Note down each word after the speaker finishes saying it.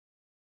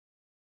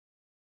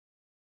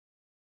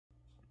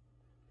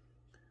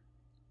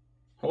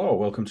Hello,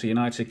 welcome to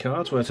United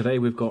Cards, where today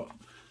we've got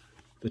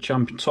the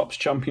Topps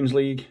Champions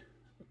League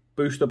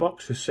booster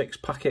box with 6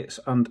 packets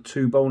and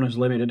 2 bonus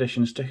limited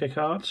edition sticker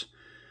cards.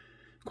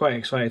 Quite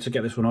excited to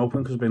get this one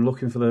open because I've been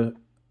looking for the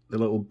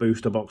little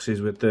booster boxes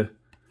with the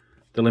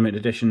limited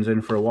editions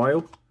in for a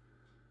while.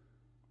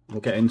 We'll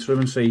get into them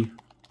and see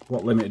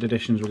what limited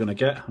editions we're going to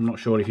get. I'm not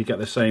sure if you get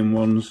the same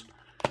ones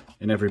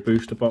in every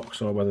booster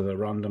box or whether they're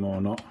random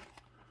or not.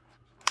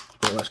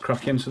 But let's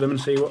crack into them and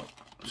see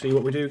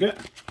what we do get.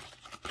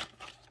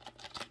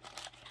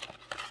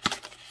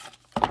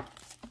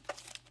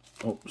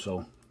 Oh,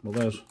 so, well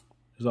is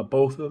that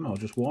both of them or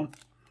just one?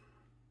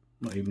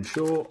 Not even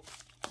sure.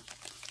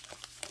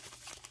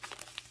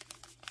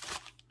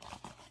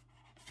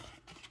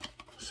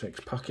 Six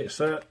packets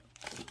there.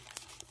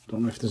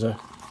 Don't know if there's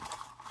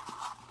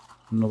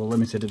another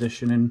limited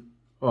edition in.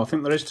 Oh, I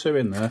think there is 2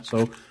 in there.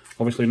 So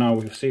obviously now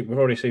we've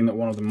already seen that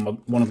one of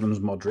them is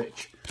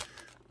Modric.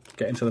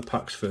 Get into the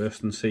packs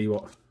first and see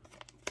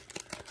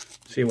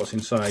what's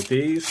inside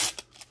these.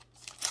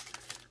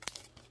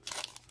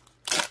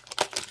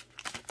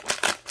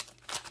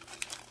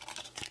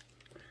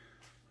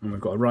 And we've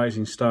got a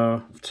Rising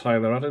Star of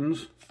Tyler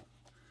Adams.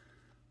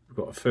 We've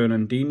got a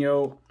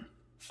Fernandinho.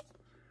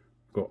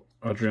 We've got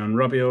Adrian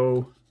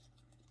Rabiot.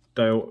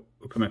 Dayot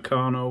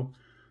Upamecano.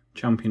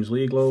 Champions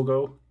League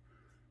logo.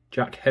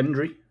 Jack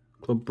Hendry,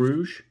 Club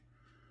Bruges.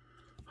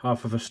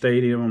 Half of a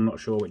stadium, I'm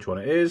not sure which one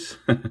it is.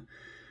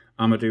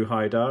 Amadou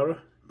Haidara,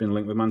 been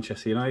linked with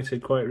Manchester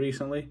United quite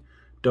recently.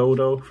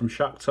 Dodo from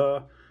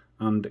Shakhtar.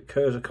 And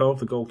Kurzakov,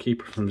 the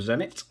goalkeeper from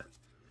Zenit.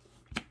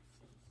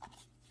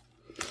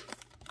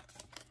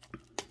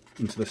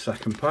 Into the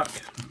second pack.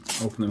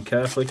 Open them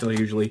carefully because I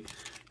usually,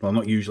 well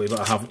not usually, but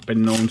I have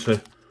been known to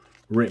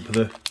rip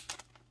the,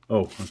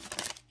 oh,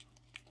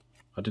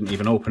 I didn't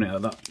even open it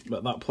at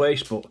that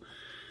place, but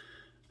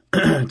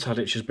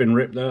Tadic has been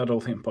ripped there, I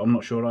don't think, but I'm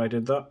not sure I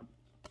did that.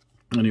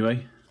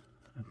 Anyway,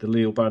 the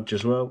Lille badge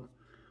as well.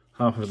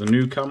 Half of the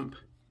Nou Camp,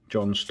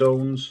 John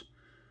Stones,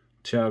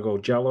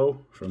 Thiago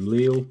Jallo from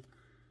Lille,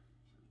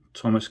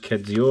 Thomas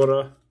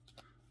Kedziora,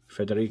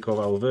 Federico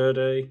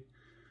Valverde.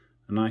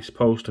 A nice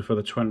poster for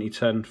the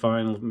 2010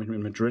 final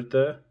in Madrid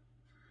there,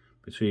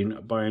 between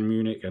Bayern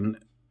Munich and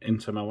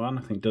Inter Milan.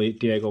 I think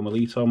Diego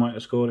Milito might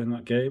have scored in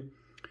that game.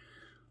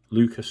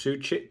 Luka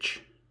Sucic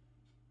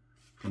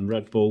from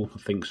Red Bull, I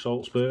think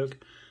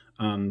Salzburg,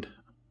 and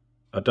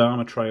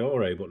Adama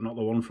Traore, but not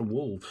the one from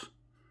Wolves.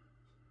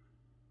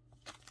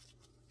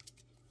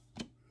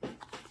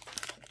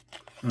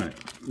 Right,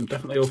 I'm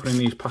definitely opening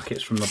these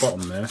packets from the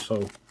bottom there,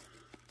 so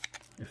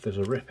if there's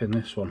a rip in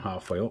this one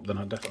halfway up, then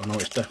I know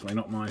it's definitely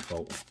not my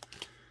fault.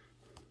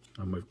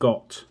 And we've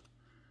got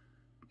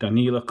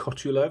Danila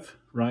Kotulev,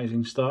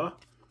 Rising Star.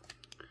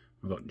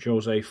 We've got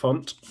Jose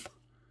Font,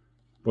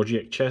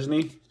 Wojciech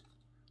Chesney,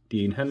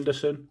 Dean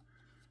Henderson,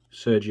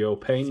 Sergio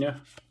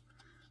Pena.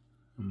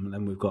 And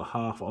then we've got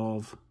half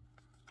of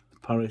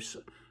Paris,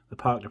 the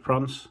Parc des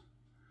Princes.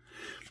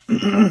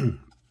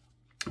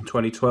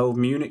 2012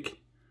 Munich.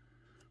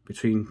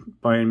 Between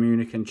Bayern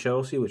Munich and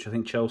Chelsea, which I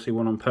think Chelsea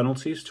won on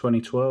penalties,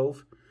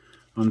 2012.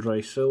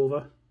 Andre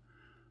Silva.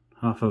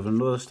 Half of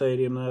another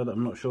stadium there that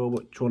I'm not sure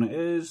which one it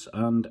is.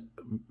 And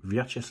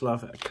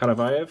Vyacheslav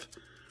Karavayev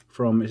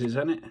from, is it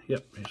Zenit?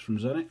 Yep, it's from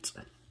Zenit.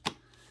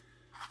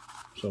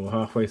 So we're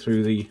halfway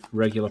through the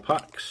regular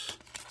packs.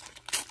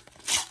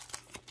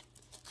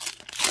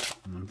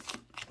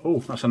 Oh,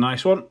 that's a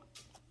nice one.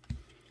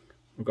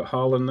 We've got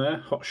Haaland there,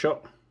 hot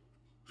shot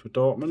for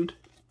Dortmund.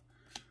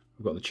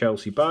 We've got the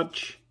Chelsea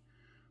badge.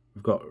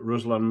 We've got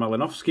Ruslan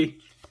Malinovsky,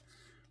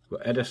 we've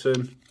got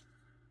Edison,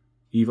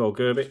 Ivo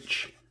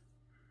Grbic,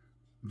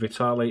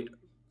 Vitali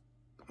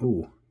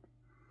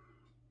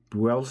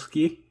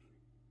Buelski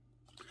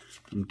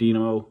from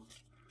Dinamo,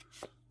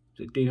 is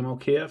it Dinamo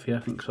Kiev? Yeah,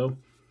 I think so.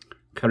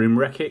 Karim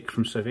Rekic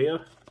from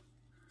Sevilla,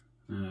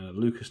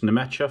 Lucas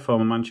Nemecha,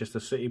 former Manchester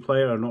City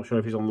player, I'm not sure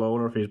if he's on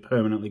loan or if he's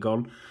permanently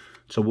gone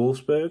to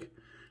Wolfsburg.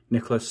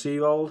 Nicholas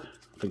Seewald,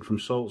 I think from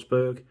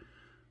Salzburg,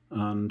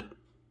 and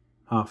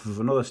half of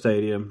another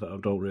stadium that I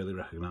don't really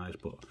recognise,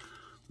 but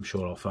I'm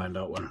sure I'll find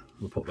out when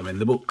we put them in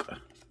the book.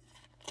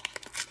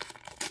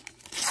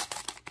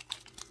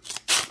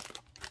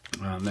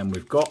 And then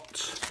we've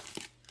got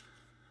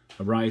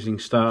a Rising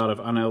Star of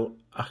Anel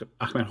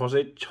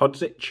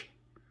Ahmedhodzic.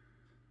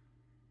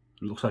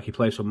 It looks like he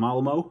plays for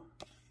Malmo.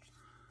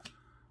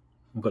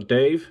 We've got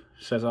Dave,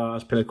 Cesar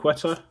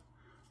Azpilicueta,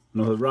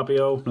 another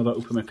Rabiot, another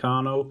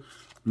Upamecano,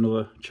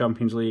 another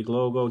Champions League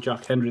logo,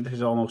 Jack Hendry. This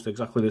is almost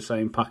exactly the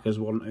same pack as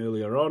one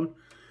earlier on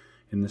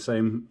in the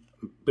same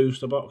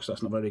booster box.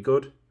 That's not very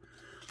good.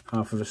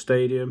 Half of a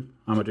stadium,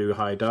 Amadou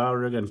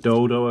Haidara again,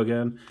 Dodo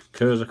again,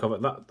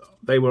 Kurzakov. That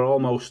they were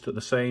almost at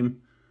the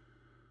same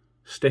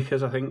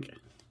stickers, I think,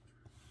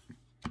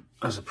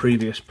 as the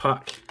previous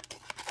pack.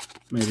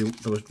 Maybe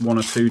there was 1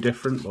 or 2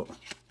 different, but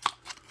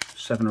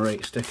 7 or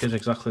 8 stickers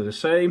exactly the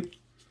same.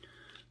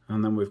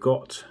 And then we've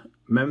got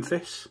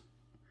Memphis,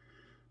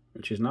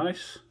 which is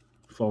nice.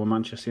 Former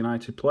Manchester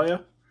United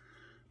player.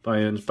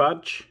 Bayern's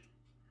badge.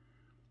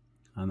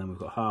 And then we've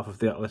got half of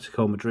the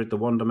Atletico Madrid, the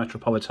Wanda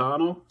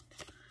Metropolitano.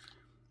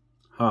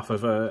 Half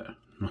of,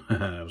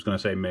 I was going to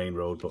say Main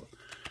Road, but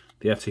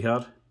the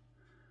Etihad.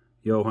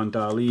 Johan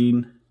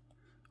Darlene,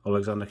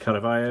 Alexander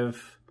Karavayev,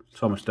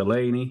 Thomas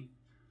Delaney,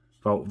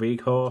 Wout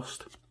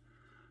Weghorst.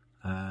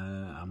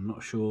 I'm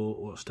not sure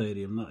what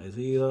stadium that is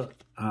either.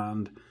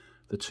 And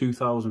the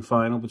 2000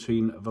 final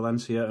between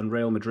Valencia and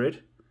Real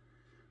Madrid.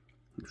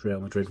 Which Real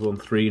Madrid won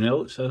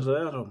 3-0, it says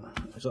there. I don't know.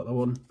 Is that the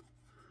one?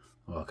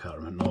 Oh, I can't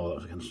remember. No, that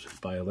was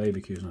against Bayer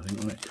Leverkusen, I think,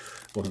 wasn't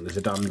it? Wasn't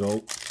the Zidane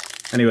goal.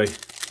 Anyway,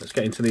 let's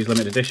get into these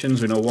limited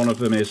editions. We know one of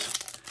them is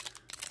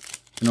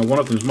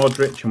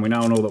Modric, and we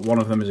now know that one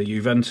of them is a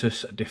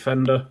Juventus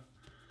defender.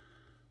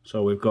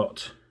 So we've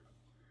got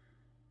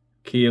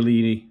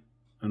Chiellini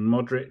and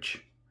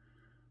Modric.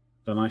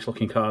 They're nice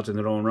looking cards in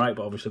their own right,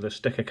 but obviously they're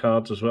sticker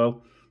cards as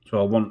well. So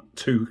I'll want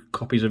 2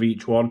 copies of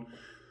each one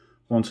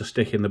to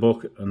stick in the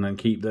book, and then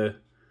keep the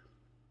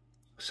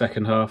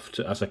second half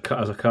as a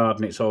card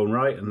in its own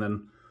right, and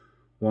then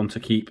one to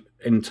keep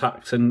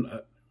intact and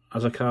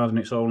as a card in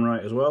its own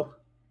right as well.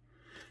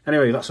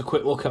 Anyway, that's a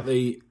quick look at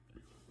the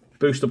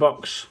booster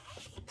box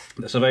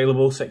that's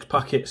available. 6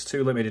 packets,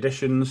 2 limited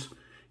editions.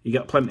 You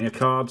get plenty of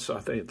cards. I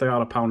think they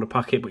are £1 a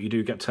packet, but you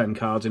do get 10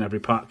 cards in every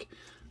pack,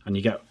 and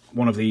you get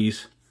one of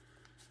these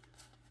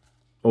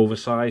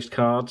oversized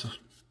cards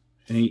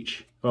in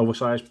each,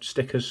 oversized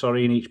stickers,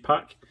 sorry, in each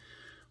pack,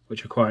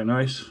 which are quite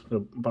nice. They're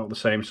about the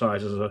same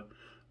size as a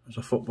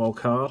football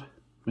card,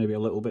 maybe a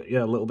little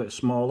bit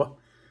smaller.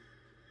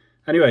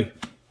 Anyway,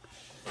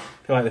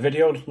 if you like the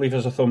video, leave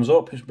us a thumbs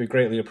up, it would be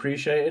greatly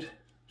appreciated.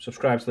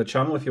 Subscribe to the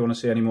channel if you want to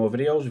see any more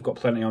videos. We've got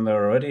plenty on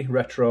there already,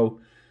 retro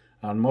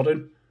and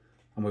modern,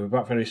 and we'll be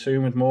back very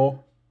soon with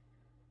more,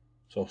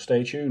 so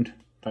stay tuned.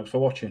 Thanks for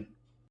watching.